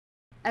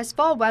As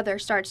fall weather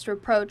starts to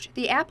approach,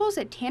 the apples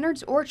at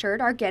Tanner's orchard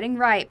are getting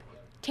ripe.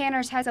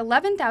 Tanner's has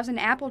 11,000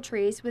 apple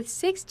trees with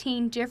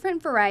 16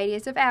 different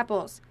varieties of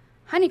apples,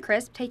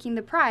 Honeycrisp taking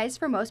the prize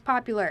for most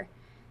popular.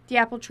 The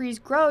apple trees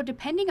grow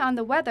depending on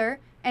the weather,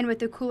 and with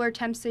the cooler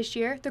temps this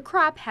year, the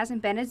crop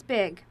hasn't been as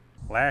big.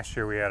 Last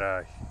year we had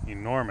an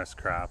enormous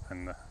crop,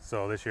 and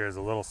so this year is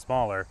a little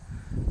smaller,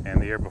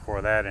 and the year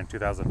before that in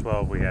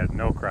 2012 we had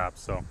no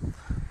crops, so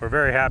we're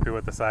very happy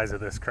with the size of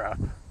this crop.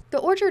 The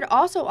orchard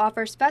also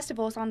offers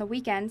festivals on the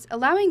weekends,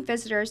 allowing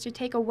visitors to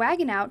take a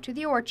wagon out to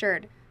the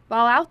orchard.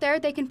 While out there,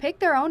 they can pick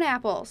their own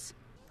apples.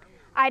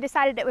 I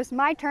decided it was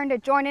my turn to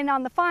join in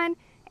on the fun,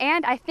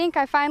 and I think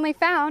I finally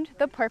found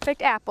the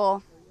perfect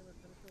apple.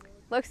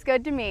 Looks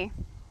good to me.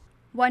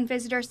 One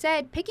visitor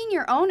said picking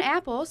your own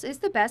apples is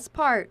the best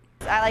part.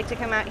 I like to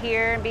come out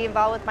here and be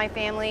involved with my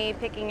family,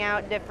 picking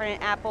out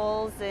different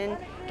apples and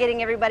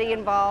getting everybody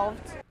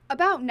involved.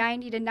 About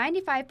 90 to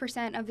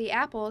 95% of the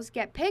apples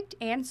get picked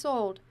and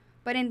sold.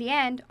 But in the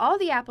end, all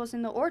the apples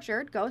in the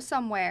orchard go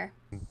somewhere.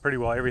 Pretty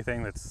well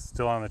everything that's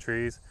still on the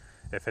trees,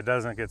 if it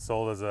doesn't get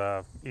sold as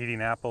a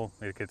eating apple,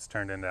 it gets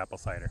turned into apple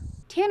cider.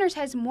 Tanner's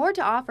has more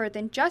to offer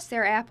than just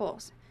their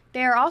apples.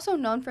 They are also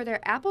known for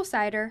their apple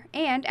cider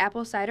and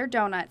apple cider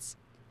donuts.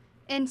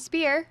 In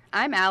Speer,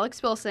 I'm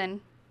Alex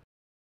Wilson.